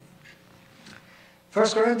1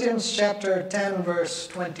 Corinthians chapter 10 verse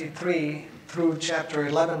 23 through chapter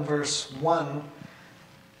 11 verse 1.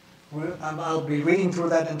 I'll be reading through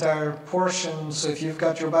that entire portion, so if you've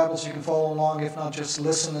got your Bibles you can follow along. If not, just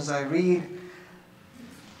listen as I read.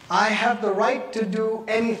 I have the right to do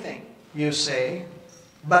anything, you say,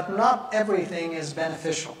 but not everything is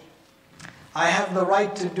beneficial. I have the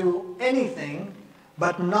right to do anything,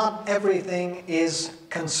 but not everything is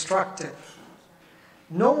constructive.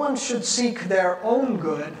 No one should seek their own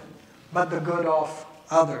good, but the good of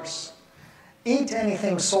others. Eat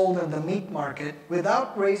anything sold in the meat market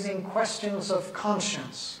without raising questions of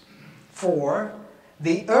conscience. For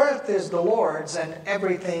the earth is the Lord's and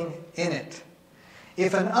everything in it.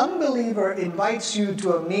 If an unbeliever invites you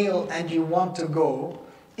to a meal and you want to go,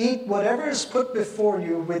 eat whatever is put before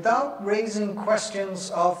you without raising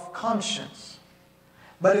questions of conscience.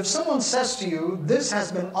 But if someone says to you, "This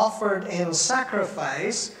has been offered in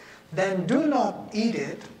sacrifice," then do not eat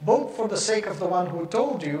it, both for the sake of the one who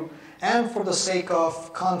told you and for the sake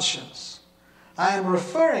of conscience. I am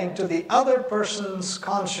referring to the other person's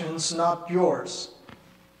conscience, not yours.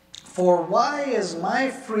 For why is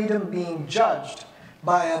my freedom being judged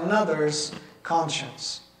by another's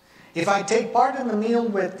conscience? If I take part in the meal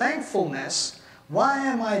with thankfulness, why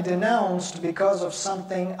am I denounced because of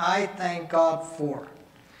something I thank God for?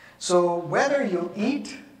 So whether you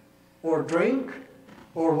eat or drink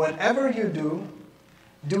or whatever you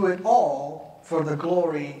do it all for the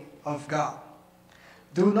glory of God.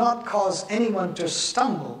 Do not cause anyone to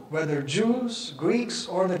stumble, whether Jews, Greeks,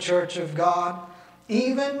 or the church of God,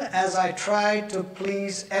 even as I try to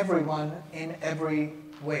please everyone in every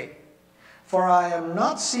way. For I am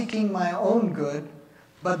not seeking my own good,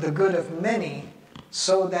 but the good of many,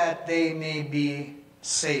 so that they may be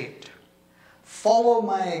saved. Follow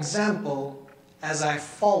my example as I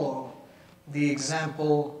follow the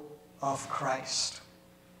example of Christ.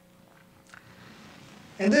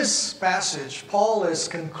 In this passage, Paul is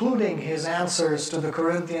concluding his answers to the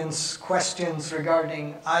Corinthians' questions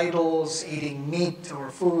regarding idols, eating meat or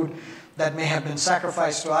food that may have been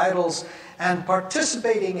sacrificed to idols, and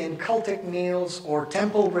participating in cultic meals or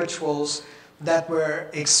temple rituals that were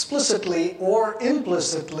explicitly or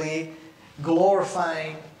implicitly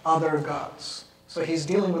glorifying other gods. So he's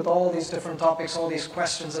dealing with all these different topics, all these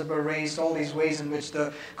questions that were raised, all these ways in which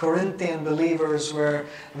the Corinthian believers were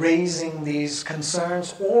raising these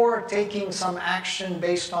concerns or taking some action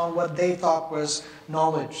based on what they thought was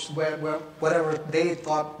knowledge, whatever they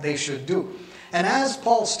thought they should do. And as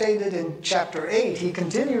Paul stated in chapter 8, he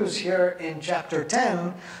continues here in chapter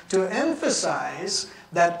 10 to emphasize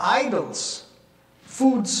that idols,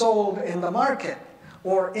 food sold in the market,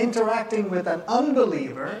 or interacting with an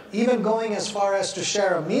unbeliever, even going as far as to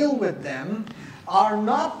share a meal with them, are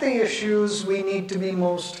not the issues we need to be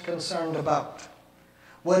most concerned about.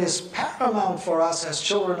 What is paramount for us as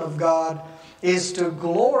children of God is to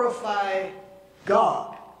glorify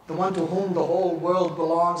God, the one to whom the whole world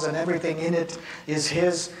belongs and everything in it is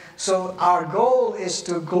His. So our goal is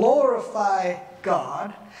to glorify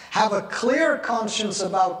God, have a clear conscience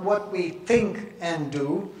about what we think and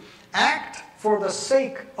do, act for the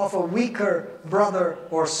sake of a weaker brother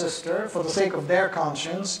or sister, for the sake of their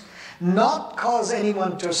conscience, not cause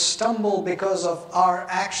anyone to stumble because of our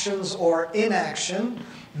actions or inaction,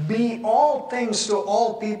 be all things to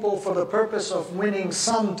all people for the purpose of winning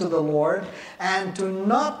some to the Lord, and to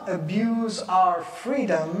not abuse our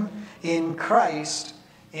freedom in Christ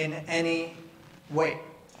in any way.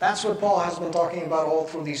 That's what Paul has been talking about all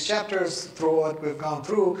through these chapters, through what we've gone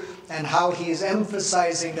through, and how he's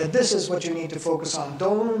emphasizing that this is what you need to focus on.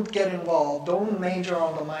 Don't get involved. Don't major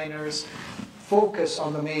on the minors. Focus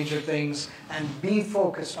on the major things and be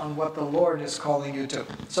focused on what the Lord is calling you to.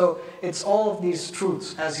 So it's all of these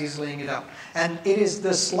truths as he's laying it out. And it is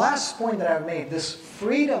this last point that I've made, this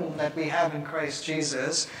freedom that we have in Christ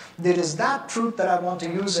Jesus, it is that truth that I want to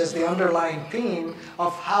use as the underlying theme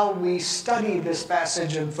of how we study this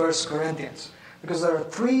passage in 1 Corinthians. Because there are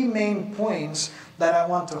three main points that I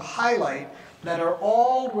want to highlight that are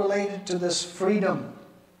all related to this freedom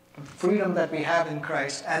that we have in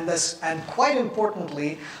Christ, and quite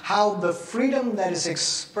importantly, how the freedom that is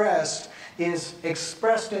expressed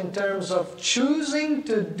in terms of choosing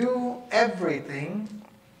to do everything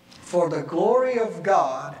for the glory of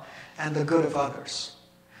God and the good of others.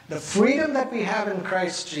 The freedom that we have in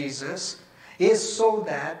Christ Jesus is so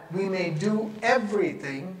that we may do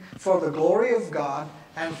everything for the glory of God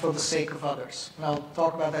and for the sake of others. And I'll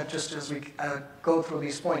talk about that just as we go through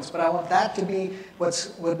these points. But I want that to be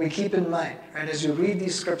what we keep in mind, right? As you read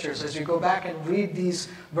these scriptures, as you go back and read these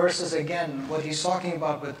verses again, what he's talking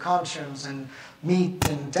about with conscience and meat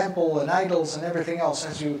and temple and idols and everything else,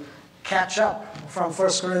 as you catch up from 1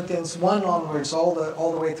 Corinthians 1 onwards all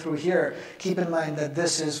the way through here, keep in mind that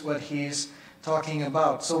this is what he's talking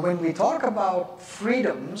about. So when we talk about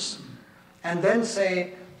freedoms and then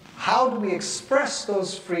say, how do we express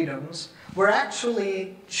those freedoms? We're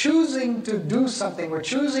actually choosing to do something. We're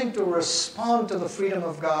choosing to respond to the freedom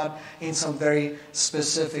of God in some very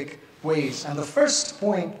specific ways. And the first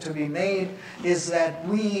point to be made is that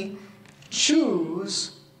we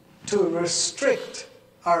choose to restrict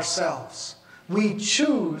ourselves. We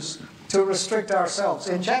choose to restrict ourselves.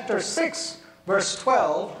 In chapter 6, verse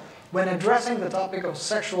 12, when addressing the topic of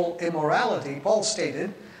sexual immorality, Paul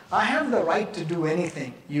stated, I have the right to do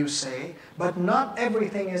anything, you say, but not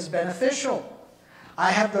everything is beneficial.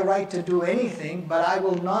 I have the right to do anything, but I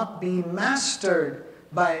will not be mastered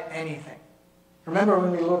by anything. Remember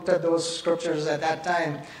when we looked at those scriptures at that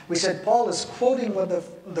time, we said Paul is quoting what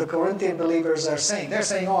the Corinthian believers are saying. They're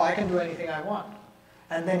saying, oh, I can do anything I want.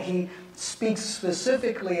 And then he speaks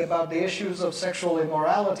specifically about the issues of sexual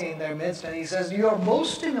immorality in their midst. And he says, you are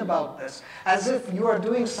boasting about this as if you are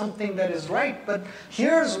doing something that is right. But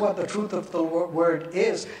here's what the truth of the word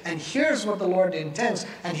is. And here's what the Lord intends.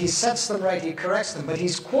 And he sets them right. He corrects them. But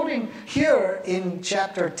he's quoting here in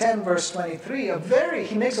chapter 10, verse 23,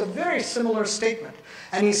 he makes a very similar statement.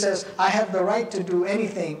 And he says, I have the right to do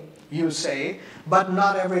anything, you say, but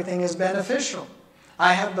not everything is beneficial.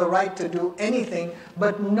 I have the right to do anything,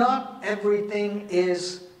 but not everything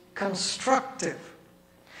is constructive.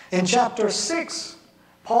 In chapter 6,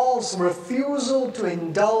 Paul's refusal to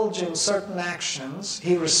indulge in certain actions,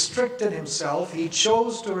 he restricted himself, he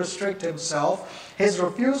chose to restrict himself. His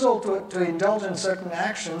refusal to indulge in certain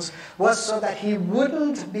actions was so that he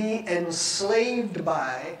wouldn't be enslaved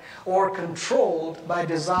by or controlled by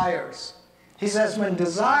desires. He says when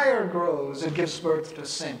desire grows, it gives birth to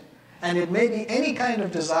sin. And it may be any kind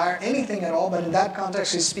of desire, anything at all, but in that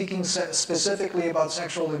context he's speaking specifically about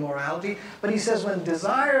sexual immorality. But he says when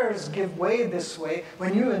desires give way this way,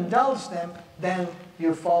 when you indulge them, then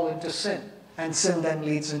you fall into sin. And sin then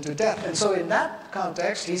leads into death. And so in that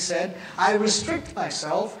context, he said, I restrict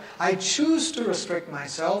myself, I choose to restrict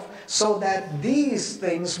myself so that these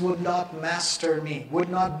things would not master me, would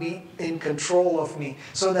not be in control of me,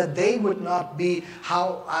 so that they would not be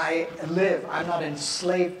how I live. I'm not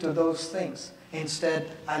enslaved to those things.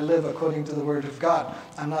 Instead, I live according to the Word of God.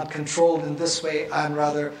 I'm not controlled in this way. I'm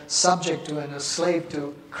rather subject to and a slave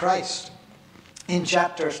to Christ. In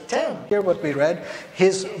chapter 10, hear what we read,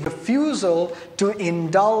 his refusal to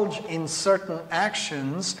indulge in certain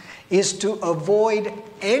actions is to avoid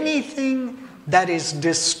anything that is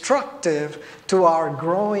destructive to our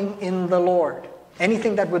growing in the Lord.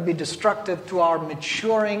 Anything that would be destructive to our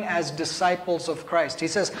maturing as disciples of Christ. He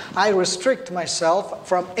says, I restrict myself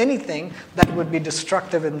from anything that would be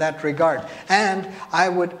destructive in that regard. And I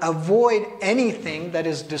would avoid anything that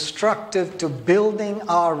is destructive to building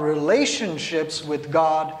our relationships with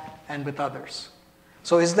God and with others.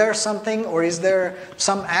 So is there something, or is there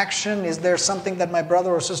some action? Is there something that my brother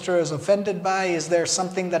or sister is offended by? Is there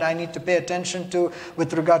something that I need to pay attention to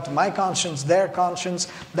with regard to my conscience, their conscience,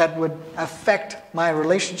 that would affect my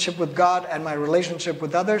relationship with God and my relationship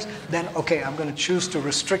with others? Then, okay, I'm going to choose to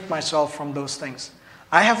restrict myself from those things.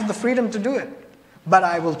 I have the freedom to do it, but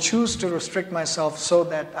I will choose to restrict myself so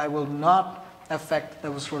that I will not affect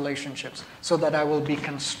those relationships, so that I will be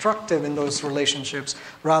constructive in those relationships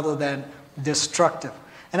rather than destructive.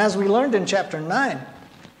 And as we learned in chapter 9,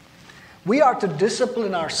 we are to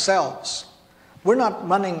discipline ourselves. We're not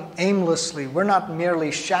running aimlessly. We're not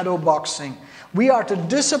merely shadow boxing. We are to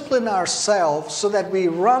discipline ourselves so that we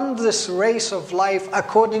run this race of life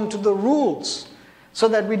according to the rules, so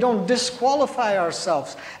that we don't disqualify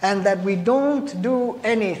ourselves and that we don't do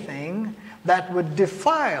anything that would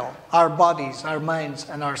defile our bodies, our minds,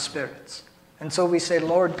 and our spirits. And so we say,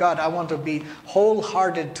 Lord God, I want to be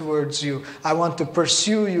wholehearted towards you. I want to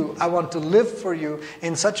pursue you. I want to live for you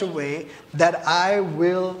in such a way that I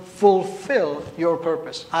will fulfill your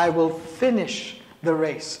purpose. I will finish the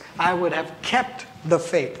race. I would have kept the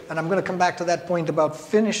faith. And I'm going to come back to that point about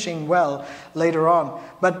finishing well later on.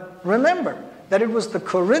 But remember that it was the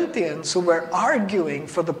Corinthians who were arguing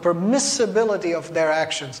for the permissibility of their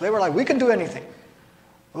actions. They were like, we can do anything.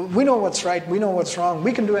 We know what's right. We know what's wrong.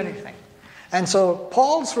 We can do anything. And so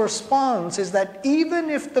Paul's response is that even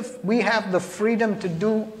if we have the freedom to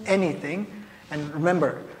do anything, And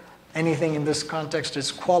remember, anything in this context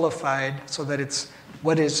is qualified so that it's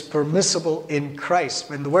what is permissible in Christ.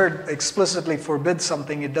 When the word explicitly forbids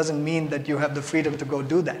something, it doesn't mean that you have the freedom to go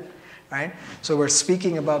do that, right? So we're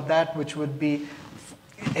speaking about that which would be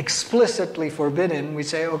explicitly forbidden. We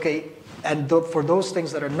say, okay, and for those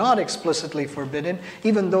things that are not explicitly forbidden,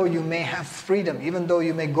 even though you may have freedom, even though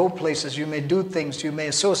you may go places, you may do things, you may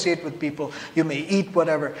associate with people, you may eat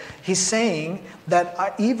whatever, he's saying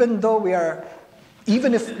that even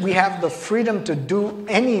if we have the freedom to do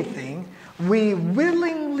anything, we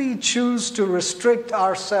willingly choose to restrict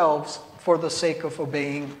ourselves for the sake of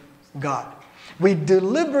obeying God. We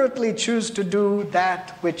deliberately choose to do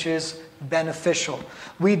that which is beneficial.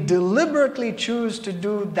 We deliberately choose to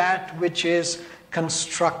do that which is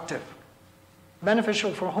constructive.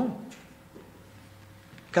 Beneficial for whom?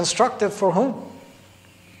 Constructive for whom?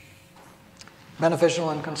 Beneficial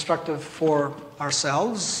and constructive for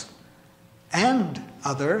ourselves and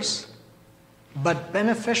others, but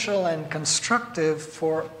beneficial and constructive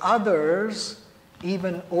for others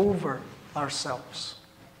even over ourselves.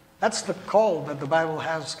 That's the call that the Bible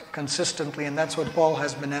has consistently, and that's what Paul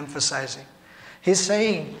has been emphasizing. He's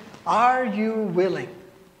saying, are you willing?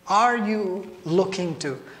 Are you looking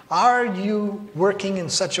to? Are you working in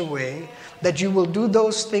such a way that you will do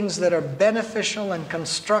those things that are beneficial and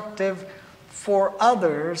constructive for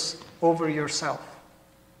others over yourself?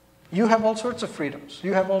 You have all sorts of freedoms.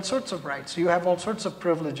 You have all sorts of rights. You have all sorts of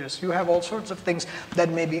privileges. You have all sorts of things that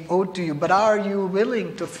may be owed to you. But are you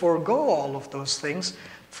willing to forego all of those things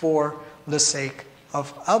for the sake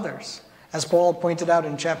of others? As Paul pointed out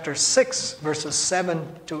in chapter 6, verses 7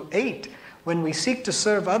 to 8, when we seek to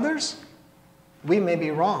serve others, we may be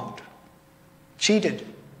wronged, cheated,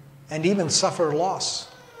 and even suffer loss.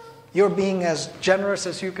 You're being as generous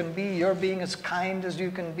as you can be. You're being as kind as you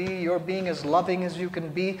can be. You're being as loving as you can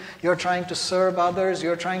be. You're trying to serve others.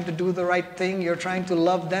 You're trying to do the right thing. You're trying to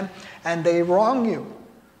love them. And they wrong you.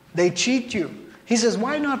 They cheat you. He says,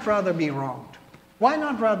 why not rather be wronged? Why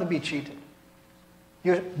not rather be cheated?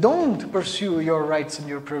 Don't pursue your rights and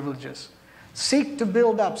your privileges. Seek to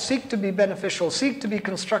build up. Seek to be beneficial. Seek to be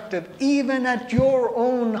constructive, even at your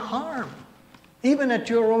own harm, even at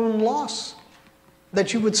your own loss.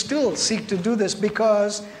 That you would still seek to do this,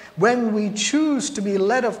 because when we choose to be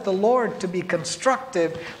led of the Lord to be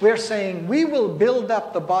constructive, we're saying we will build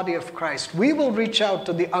up the body of Christ. We will reach out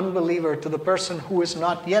to the unbeliever, to the person who is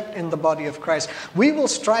not yet in the body of Christ. We will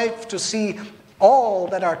strive to see all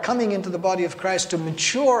that are coming into the body of Christ to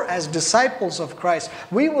mature as disciples of Christ.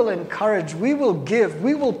 We will encourage, we will give,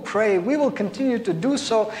 we will pray, we will continue to do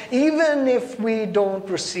so even if we don't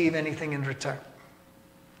receive anything in return.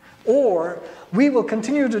 Or we will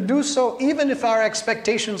continue to do so even if our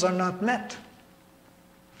expectations are not met.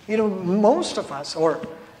 Most of us, or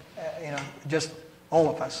just all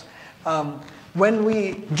of us, when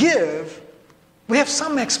we give, we have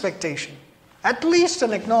some expectation, at least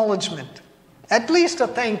an acknowledgement, at least a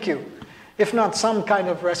thank you, if not some kind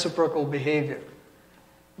of reciprocal behavior.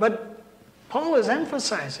 But Paul is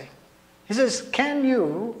emphasizing. He says, can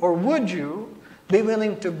you, or would you, be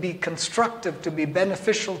willing to be constructive, to be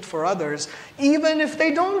beneficial for others, even if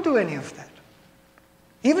they don't do any of that?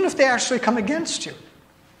 Even if they actually come against you.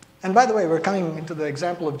 And by the way, we're coming into the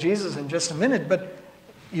example of Jesus in just a minute, but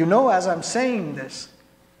as I'm saying this,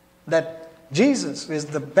 that Jesus is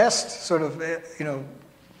the best sort of,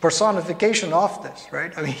 personification of this,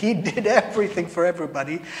 right? I mean, he did everything for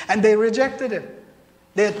everybody, and they rejected him.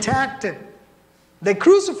 They attacked him. They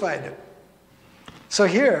crucified him. So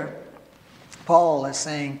here, Paul is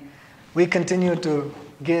saying, we continue to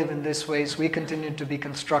give in these ways. We continue to be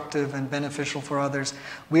constructive and beneficial for others.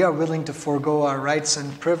 We are willing to forego our rights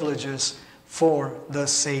and privileges for the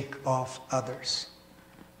sake of others.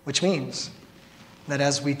 Which means that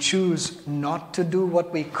as we choose not to do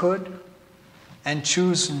what we could and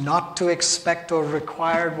choose not to expect or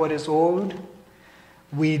require what is owed,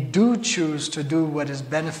 we do choose to do what is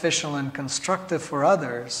beneficial and constructive for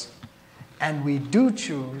others, and we do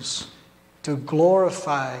choose to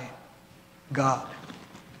glorify God.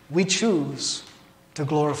 We choose to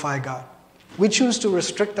glorify God. We choose to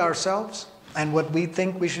restrict ourselves and what we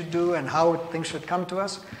think we should do and how things should come to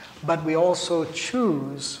us, but we also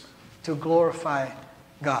choose to glorify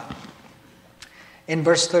God. In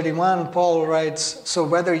verse 31, Paul writes, so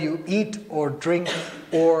whether you eat or drink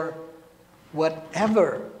or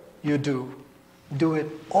whatever you do, do it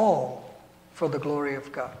all for the glory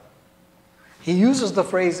of God. He uses the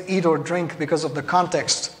phrase eat or drink because of the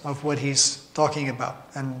context of what he's talking about.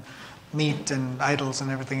 And meat and idols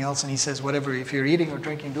and everything else. And he says, whatever, if you're eating or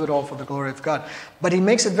drinking, do it all for the glory of God. But he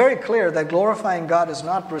makes it very clear that glorifying God is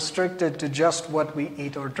not restricted to just what we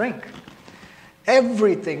eat or drink.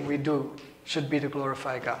 Everything we do should be to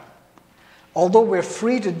glorify God. Although we're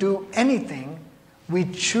free to do anything, we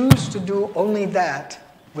choose to do only that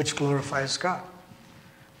which glorifies God.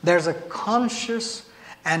 There's a conscious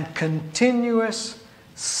and continuous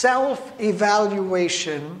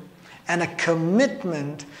self-evaluation and a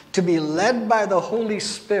commitment to be led by the Holy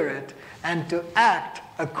Spirit and to act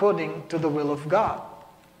according to the will of God.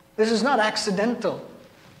 This is not accidental.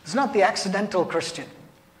 It's not the accidental Christian.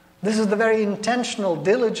 This is the very intentional,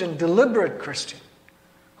 diligent, deliberate Christian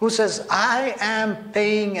who says, I am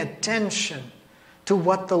paying attention to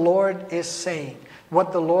what the Lord is saying,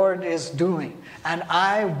 what the Lord is doing, and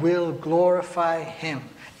I will glorify Him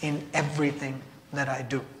in everything that I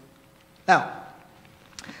do. Now,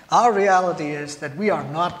 our reality is that we are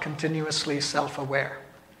not continuously self-aware.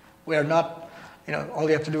 We are not, all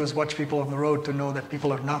you have to do is watch people on the road to know that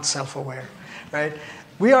people are not self-aware, right?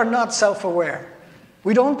 We are not self-aware.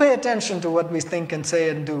 We don't pay attention to what we think and say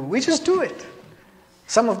and do. We just do it.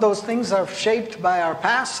 Some of those things are shaped by our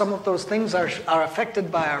past. Some of those things are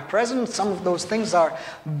affected by our present. Some of those things are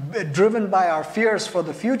driven by our fears for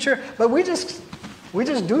the future. But we just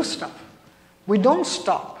do stuff. We don't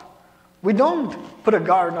stop. We don't put a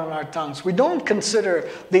guard on our tongues. We don't consider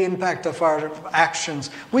the impact of our actions.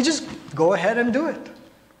 We just go ahead and do it.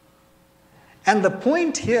 And the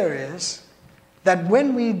point here is that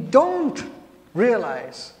when we don't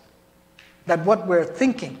realize that what we're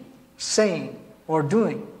thinking, saying, or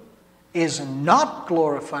doing is not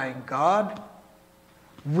glorifying God,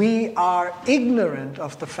 we are ignorant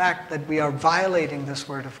of the fact that we are violating this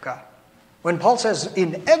word of God. When Paul says,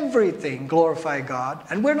 in everything glorify God,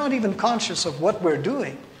 and we're not even conscious of what we're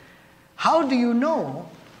doing, how do you know?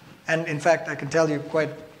 And in fact, I can tell you quite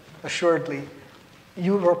assuredly,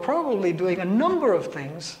 you are probably doing a number of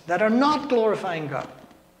things that are not glorifying God.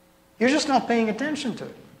 You're just not paying attention to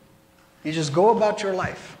it. You just go about your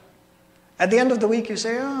life. At the end of the week, you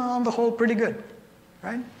say, on the whole, pretty good,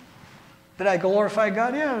 right? Did I glorify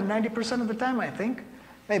God? Yeah, 90% of the time, I think.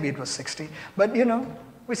 Maybe it was 60. But,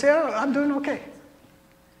 we say, I'm doing okay.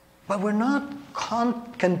 But we're not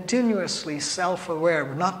continuously self-aware.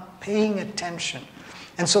 We're not paying attention.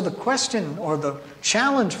 And so the question or the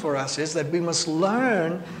challenge for us is that we must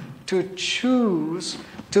learn to choose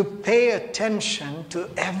to pay attention to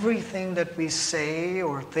everything that we say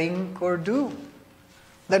or think or do.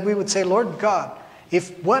 That we would say, Lord God,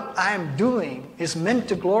 if what I'm doing is meant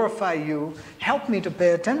to glorify you, help me to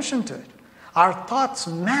pay attention to it. Our thoughts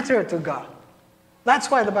matter to God. That's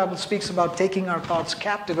why the Bible speaks about taking our thoughts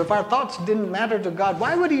captive. If our thoughts didn't matter to God,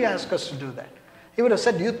 why would He ask us to do that? He would have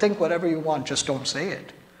said, you think whatever you want, just don't say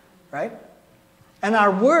it. Right? And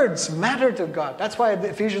our words matter to God. That's why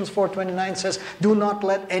Ephesians 4:29 says, do not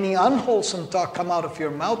let any unwholesome talk come out of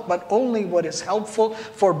your mouth, but only what is helpful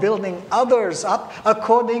for building others up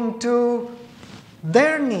according to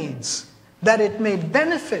their needs, that it may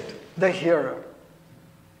benefit the hearer.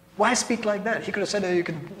 Why speak like that? He could have said,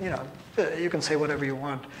 you can say whatever you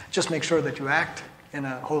want. Just make sure that you act in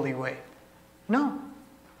a holy way. No.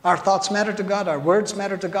 Our thoughts matter to God. Our words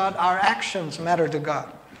matter to God. Our actions matter to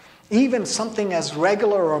God. Even something as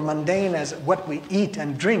regular or mundane as what we eat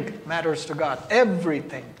and drink matters to God.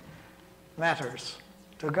 Everything matters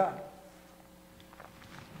to God.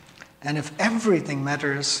 And if everything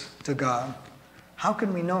matters to God, how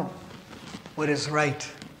can we know what is right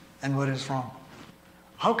and what is wrong?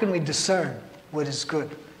 How can we discern what is good,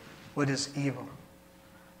 what is evil?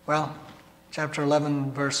 Well, chapter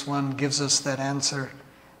 11, verse 1 gives us that answer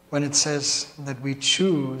when it says that we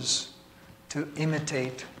choose to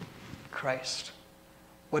imitate Christ.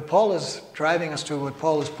 What Paul is driving us to, what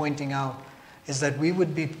Paul is pointing out, is that we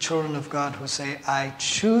would be children of God who say, I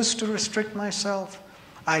choose to restrict myself,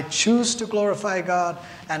 I choose to glorify God,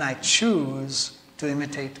 and I choose to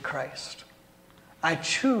imitate Christ. I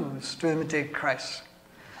choose to imitate Christ.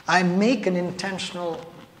 I make an intentional,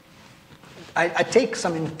 I take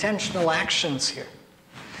some intentional actions here.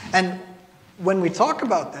 And when we talk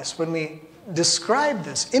about this, when we describe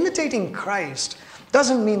this, imitating Christ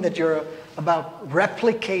doesn't mean that you're about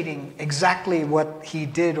replicating exactly what he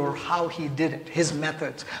did or how he did it, his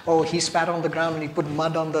methods. Oh, he spat on the ground and he put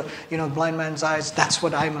mud on the blind man's eyes. That's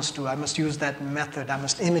what I must do. I must use that method. I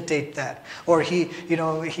must imitate that. Or he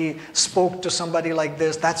spoke to somebody like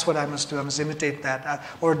this. That's what I must do. I must imitate that.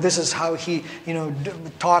 Or this is how he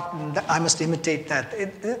taught. And I must imitate that.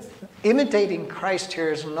 Imitating Christ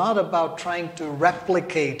here is not about trying to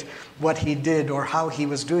replicate what he did or how he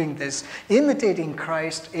was doing this. Imitating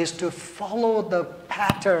Christ is to follow the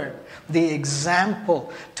pattern, the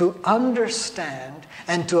example, to understand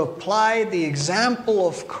and to apply the example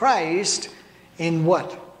of Christ in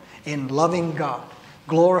what? In loving God,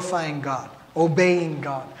 glorifying God, obeying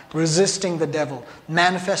God, resisting the devil,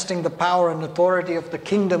 manifesting the power and authority of the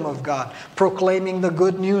kingdom of God, proclaiming the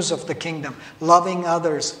good news of the kingdom, loving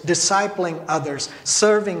others, discipling others,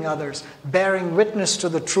 serving others, bearing witness to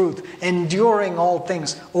the truth, enduring all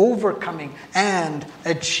things, overcoming and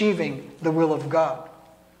achieving the will of God.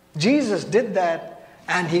 Jesus did that,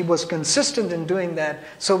 and he was consistent in doing that.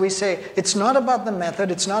 So we say it's not about the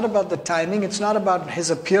method, it's not about the timing, it's not about his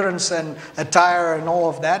appearance and attire and all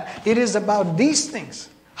of that. It is about these things.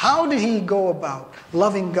 How did he go about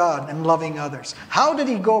loving God and loving others? How did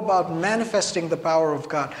he go about manifesting the power of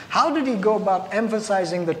God? How did he go about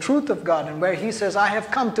emphasizing the truth of God, and where he says, I have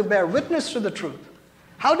come to bear witness to the truth?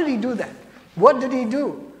 How did he do that? What did he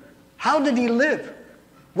do? How did he live?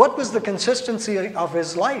 What was the consistency of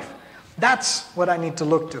his life? That's what I need to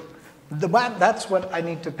look to. That's what I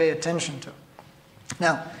need to pay attention to.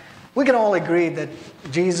 Now, we can all agree that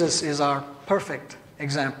Jesus is our perfect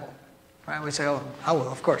example. Right? We say, oh, well,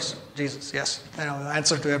 of course, Jesus, yes. The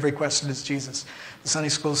answer to every question is Jesus. The Sunday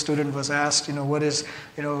school student was asked, who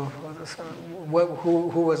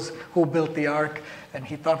built the ark? And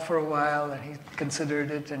he thought for a while, and he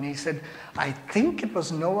considered it, and he said, I think it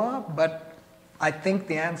was Noah, but I think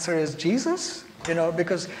the answer is Jesus.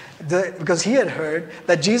 Because he had heard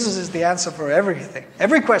that Jesus is the answer for everything.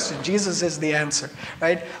 Every question, Jesus is the answer,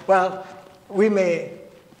 right? Well, we may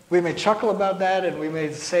chuckle about that, and we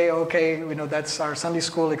may say, okay, that's our Sunday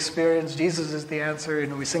school experience. Jesus is the answer.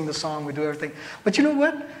 We sing the song, we do everything. But you know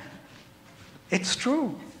what? It's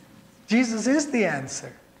true. Jesus is the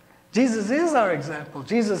answer. Jesus is our example.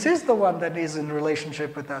 Jesus is the one that is in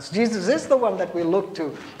relationship with us. Jesus is the one that we look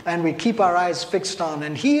to and we keep our eyes fixed on.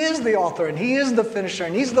 And he is the author, and he is the finisher,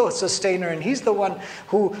 and he's the sustainer, and he's the one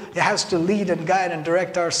who has to lead and guide and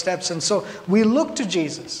direct our steps. And so we look to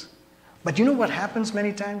Jesus. But you know what happens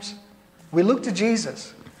many times? We look to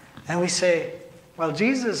Jesus and we say, well,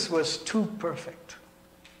 Jesus was too perfect.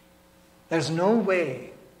 There's no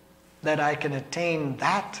way that I can attain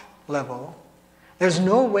that level. There's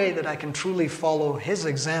no way that I can truly follow his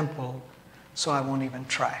example, so I won't even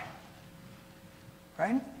try.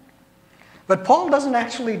 Right? But Paul doesn't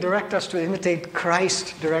actually direct us to imitate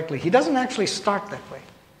Christ directly. He doesn't actually start that way.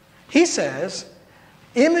 He says,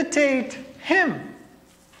 imitate him.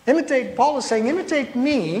 Paul is saying, imitate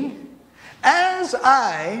me as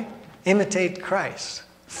I imitate Christ.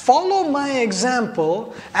 Follow my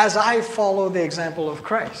example as I follow the example of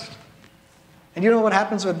Christ. And you know what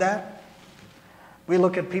happens with that? We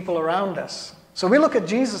look at people around us. So we look at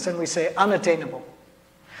Jesus and we say, unattainable.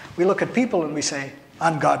 We look at people and we say,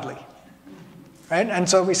 ungodly. Right? And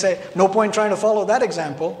so we say, no point trying to follow that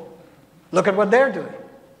example. Look at what they're doing.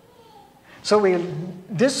 So we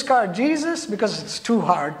discard Jesus because it's too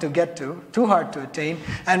hard to get to, too hard to attain.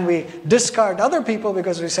 And we discard other people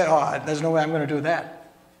because we say, oh, there's no way I'm going to do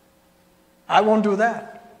that. I won't do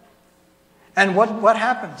that. And what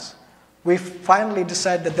happens? We finally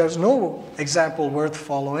decide that there's no example worth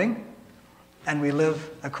following, and we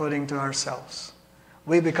live according to ourselves.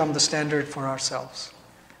 We become the standard for ourselves.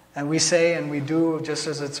 And we say and we do, just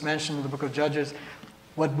as it's mentioned in the book of Judges,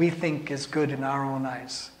 what we think is good in our own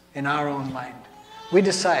eyes, in our own mind. We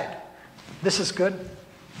decide, this is good,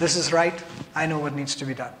 this is right, I know what needs to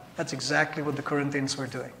be done. That's exactly what the Corinthians were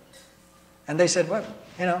doing. And they said, well,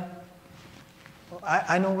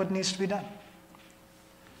 I know what needs to be done.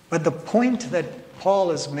 But the point that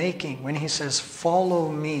Paul is making when he says,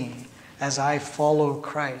 follow me as I follow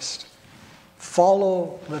Christ,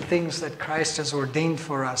 follow the things that Christ has ordained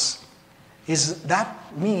for us, is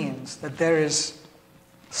that means that there is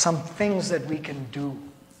some things that we can do.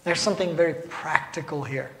 There's something very practical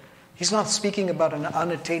here. He's not speaking about an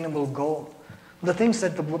unattainable goal. The things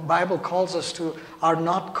that the Bible calls us to are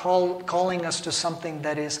not calling us to something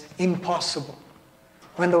that is impossible.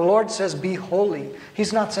 When the Lord says, be holy,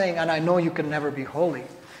 he's not saying, and I know you can never be holy.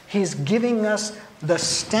 He's giving us the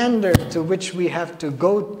standard to which we have to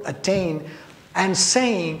go attain, and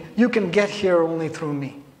saying, you can get here only through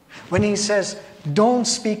me. When he says, don't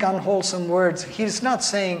speak unwholesome words, he's not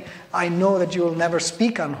saying, I know that you will never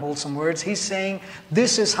speak unwholesome words. He's saying,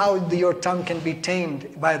 this is how your tongue can be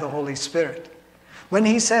tamed by the Holy Spirit. When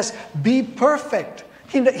he says, be perfect,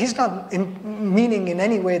 he's not meaning in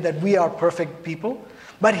any way that we are perfect people,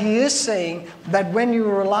 but he is saying that when you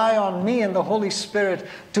rely on me and the Holy Spirit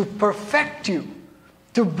to perfect you,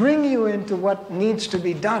 to bring you into what needs to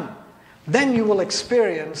be done, then you will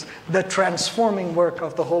experience the transforming work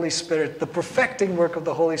of the Holy Spirit, the perfecting work of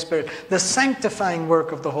the Holy Spirit, the sanctifying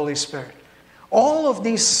work of the Holy Spirit. All of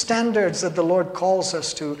these standards that the Lord calls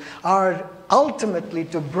us to are ultimately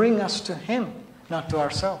to bring us to Him, not to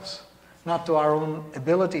ourselves, not to our own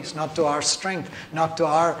abilities, not to our strength, not to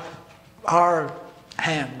our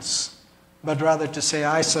hands, but rather to say,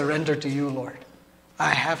 I surrender to you, Lord.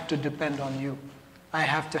 I have to depend on you. I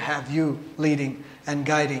have to have you leading and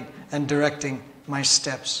guiding and directing my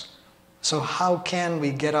steps. So how can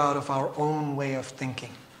we get out of our own way of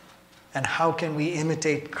thinking? And how can we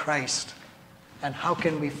imitate Christ? And how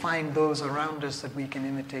can we find those around us that we can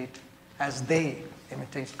imitate as they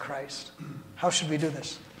imitate Christ? How should we do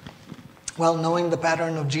this? Well, knowing the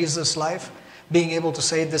pattern of Jesus' life, being able to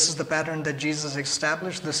say this is the pattern that Jesus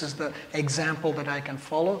established, this is the example that I can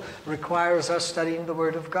follow, requires us studying the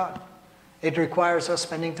Word of God. It requires us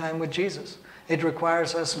spending time with Jesus. It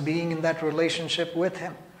requires us being in that relationship with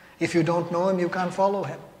Him. If you don't know Him, you can't follow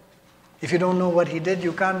Him. If you don't know what He did,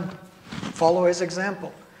 you can't follow His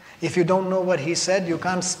example. If you don't know what He said, you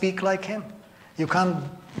can't speak like Him. You can't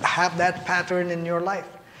have that pattern in your life.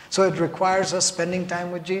 So it requires us spending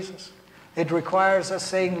time with Jesus. It requires us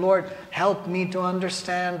saying, Lord, help me to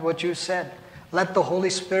understand what you said. Let the Holy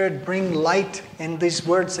Spirit bring light in these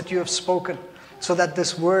words that you have spoken, so that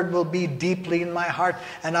this word will be deeply in my heart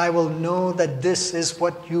and I will know that this is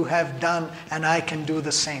what you have done and I can do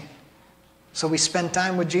the same. So we spend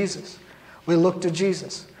time with Jesus. We look to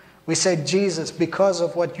Jesus. We say, Jesus, because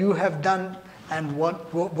of what you have done and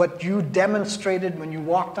what you demonstrated when you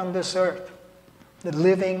walked on this earth, that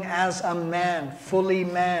living as a man, fully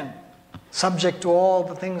man, subject to all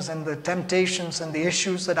the things and the temptations and the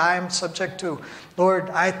issues that I am subject to, Lord,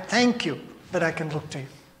 I thank you that I can look to you.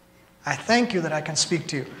 I thank you that I can speak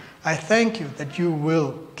to you. I thank you that you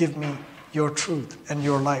will give me your truth and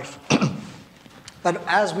your life. But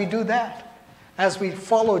as we do that, as we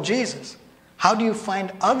follow Jesus, how do you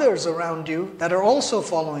find others around you that are also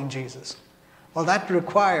following Jesus? Well, that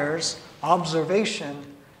requires observation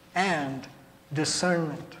and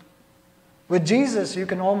discernment. With Jesus, you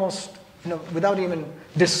can almost, without even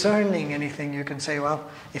discerning anything, you can say, well,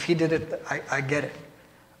 if he did it, I get it.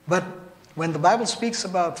 But when the Bible speaks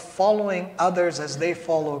about following others as they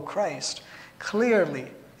follow Christ, clearly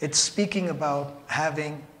it's speaking about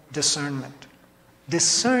having discernment.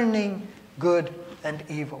 Discerning good and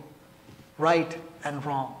evil, right and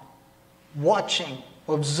wrong. Watching,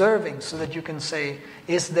 observing, so that you can say,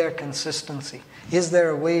 is there consistency? Is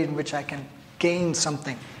there a way in which I can gain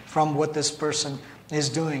something from what this person is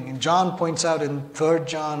doing? And John points out in 3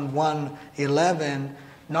 John 1:11,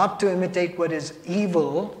 not to imitate what is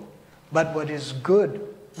evil, but what is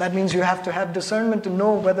good. That means you have to have discernment to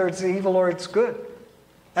know whether it's evil or it's good.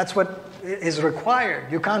 That's what is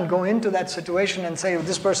required. You can't go into that situation and say,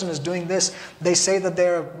 this person is doing this. They say that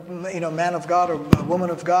they're a man of God or a woman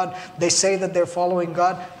of God. They say that they're following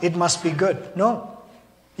God. It must be good. No.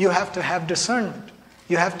 You have to have discernment.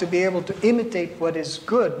 You have to be able to imitate what is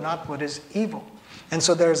good, not what is evil. And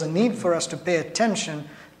so there's a need for us to pay attention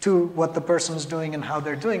to what the person is doing and how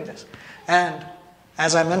they're doing this. And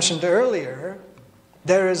as I mentioned earlier,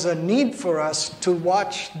 there is a need for us to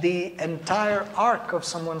watch the entire arc of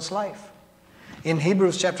someone's life. In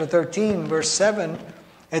Hebrews chapter 13, verse 7,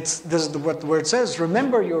 this is what the word says,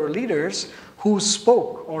 remember your leaders who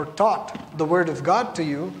spoke or taught the word of God to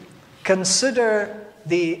you. Consider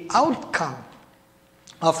the outcome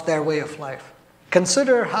of their way of life.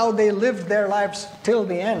 Consider how they lived their lives till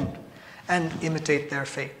the end and imitate their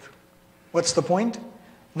faith. What's the point?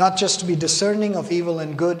 Not just to be discerning of evil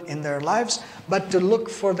and good in their lives, but to look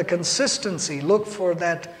for the consistency, look for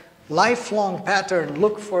that lifelong pattern,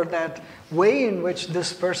 look for that way in which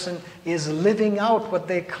this person is living out what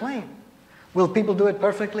they claim. Will people do it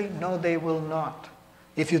perfectly? No, they will not.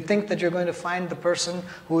 If you think that you're going to find the person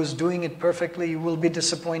who is doing it perfectly, you will be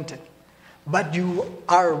disappointed. But you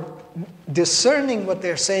are discerning what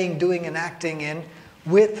they're saying, doing, and acting in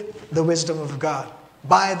with the wisdom of God,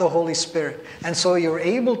 by the Holy Spirit. And so you're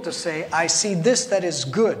able to say, I see this that is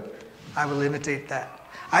good, I will imitate that.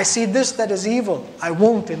 I see this that is evil, I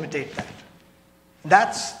won't imitate that.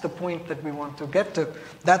 That's the point that we want to get to.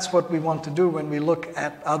 That's what we want to do when we look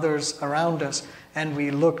at others around us and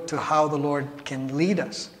we look to how the Lord can lead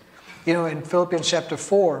us. You know, in Philippians chapter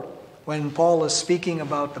 4, when Paul is speaking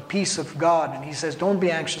about the peace of God, and he says, don't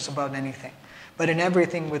be anxious about anything, but in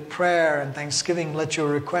everything with prayer and thanksgiving, let your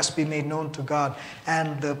requests be made known to God,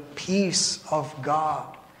 and the peace of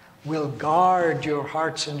God will guard your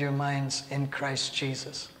hearts and your minds in Christ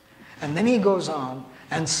Jesus. And then he goes on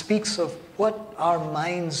and speaks of what our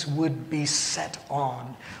minds would be set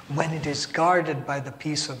on when it is guarded by the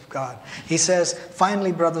peace of God. He says,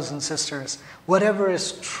 finally, brothers and sisters, whatever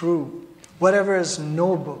is true, whatever is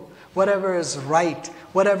noble, whatever is right,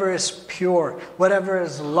 whatever is pure, whatever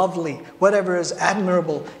is lovely, whatever is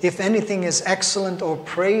admirable, if anything is excellent or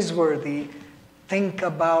praiseworthy, think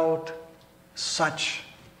about such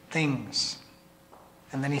things.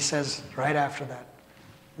 And then he says right after that,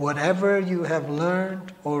 whatever you have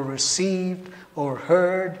learned or received or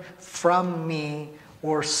heard from me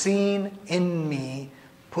or seen in me,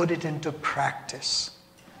 put it into practice,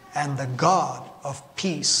 and the God of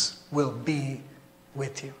peace will be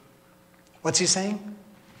with you. What's he saying?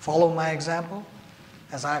 Follow my example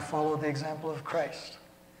as I follow the example of Christ.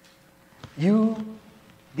 You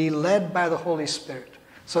be led by the Holy Spirit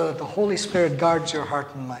so that the Holy Spirit guards your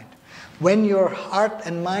heart and mind. When your heart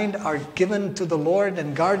and mind are given to the Lord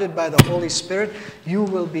and guarded by the Holy Spirit, you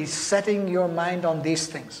will be setting your mind on these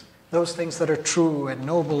things. Those things that are true and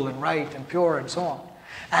noble and right and pure and so on.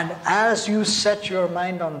 And as you set your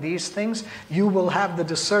mind on these things, you will have the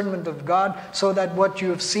discernment of God so that what you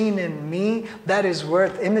have seen in me that is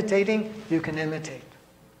worth imitating, you can imitate.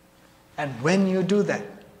 And when you do that,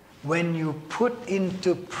 when you put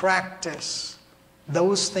into practice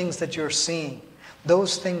those things that you're seeing,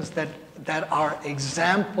 those things that are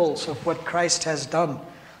examples of what Christ has done,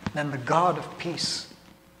 then the God of peace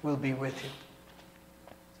will be with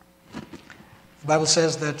you. The Bible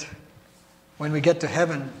says that when we get to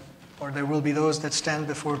heaven, or there will be those that stand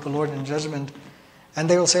before the Lord in judgment, and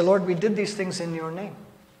they will say, Lord, we did these things in your name.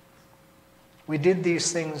 We did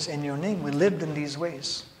these things in your name. We lived in these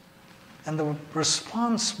ways. And the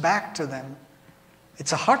response back to them,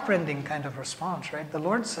 it's a heartrending kind of response, right? The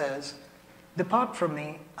Lord says, depart from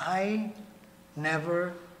me, I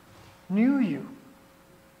never knew you.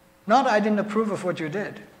 Not I didn't approve of what you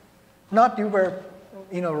did. Not you were,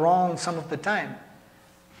 wrong some of the time.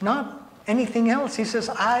 Not anything else. He says,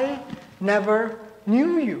 I never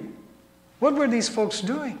knew you. What were these folks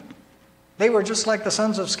doing? They were just like the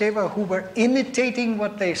sons of Sceva who were imitating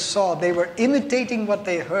what they saw. They were imitating what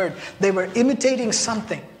they heard. They were imitating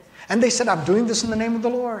something. And they said, I'm doing this in the name of the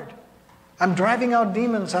Lord. I'm driving out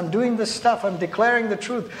demons. I'm doing this stuff. I'm declaring the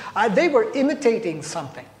truth. They were imitating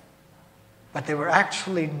something. But they were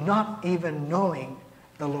actually not even knowing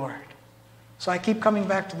the Lord. So I keep coming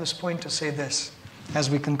back to this point to say this as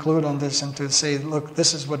we conclude on this, and to say, look,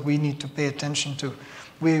 this is what we need to pay attention to.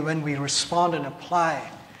 When we respond and apply,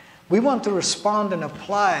 we want to respond and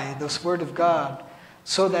apply this Word of God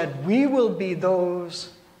so that we will be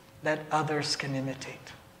those that others can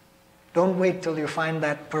imitate. Don't wait till you find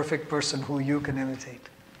that perfect person who you can imitate.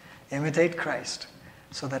 Imitate Christ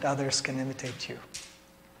so that others can imitate you.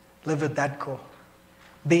 Live with that goal.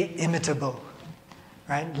 Be imitable,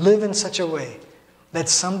 right? Live in such a way that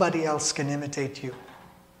somebody else can imitate you.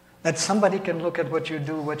 That somebody can look at what you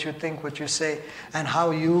do, what you think, what you say, and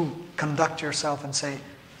how you conduct yourself and say,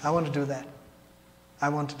 I want to do that. I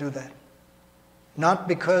want to do that. Not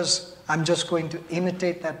because I'm just going to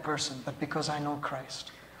imitate that person, but because I know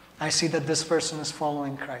Christ. I see that this person is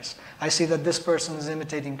following Christ. I see that this person is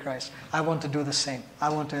imitating Christ. I want to do the same. I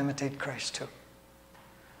want to imitate Christ too.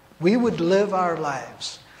 We would live our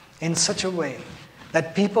lives in such a way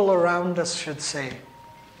that people around us should say,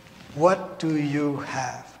 what do you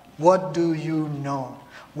have? What do you know?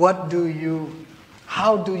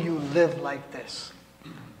 How do you live like this?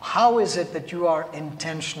 How is it that you are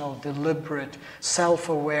intentional, deliberate,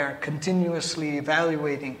 self-aware, continuously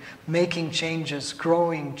evaluating, making changes,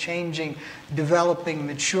 growing, changing, developing,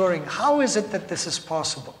 maturing? How is it that this is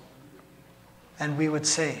possible? And we would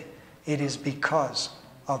say, it is because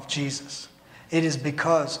of Jesus. It is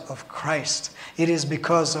because of Christ. It is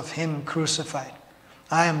because of Him crucified.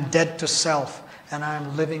 I am dead to self, and I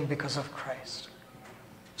am living because of Christ.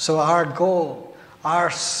 So our goal, our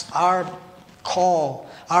call,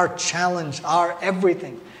 our challenge, our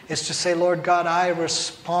everything is to say, Lord God, I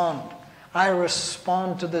respond. I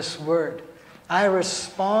respond to this word. I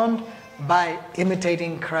respond by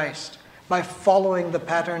imitating Christ, by following the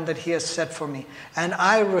pattern that He has set for me. And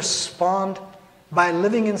I respond by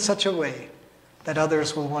living in such a way that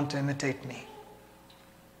others will want to imitate me.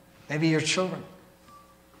 Maybe your children.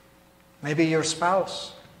 Maybe your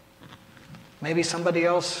spouse. maybe somebody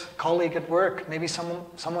else, colleague at work, maybe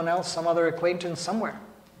someone else, some other acquaintance somewhere.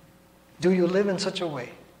 Do you live in such a way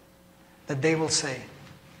that they will say,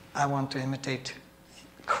 I want to imitate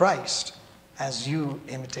Christ as you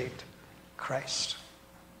imitate Christ?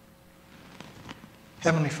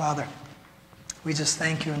 Heavenly Father, we just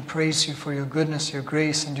thank you and praise you for your goodness, your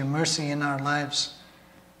grace, and your mercy in our lives.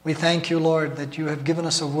 We thank you, Lord, that you have given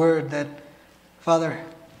us a word that, Father,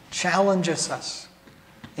 challenges us.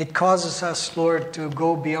 It causes us, Lord, to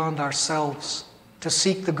go beyond ourselves, to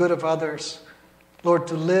seek the good of others, Lord,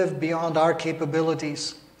 to live beyond our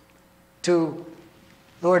capabilities, to,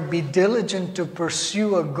 Lord, be diligent to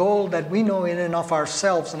pursue a goal that we know in and of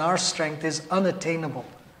ourselves and our strength is unattainable.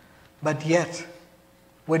 But yet,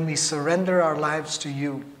 when we surrender our lives to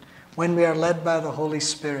you, when we are led by the Holy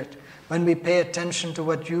Spirit, when we pay attention to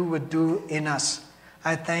what you would do in us,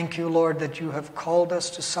 I thank you, Lord, that you have called us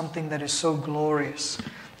to something that is so glorious,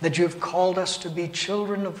 that you have called us to be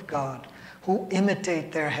children of God who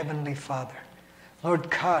imitate their Heavenly Father. Lord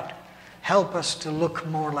God, help us to look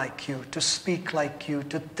more like you, to speak like you,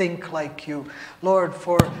 to think like you. Lord,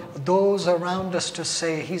 for those around us to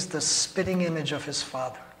say, he's the spitting image of his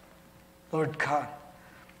Father. Lord God,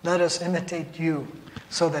 let us imitate you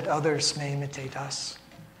so that others may imitate us.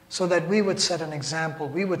 So that we would set an example,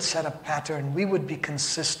 we would set a pattern, we would be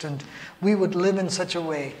consistent, we would live in such a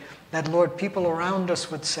way that, Lord, people around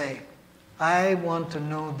us would say, I want to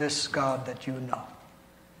know this God that you know.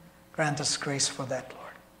 Grant us grace for that,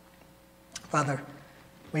 Lord. Father,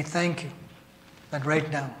 we thank you that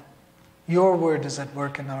right now your word is at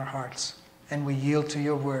work in our hearts and we yield to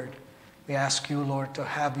your word. We ask you, Lord, to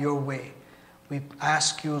have your way. We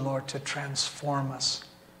ask you, Lord, to transform us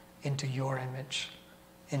into your image.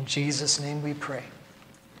 In Jesus' name we pray.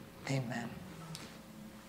 Amen.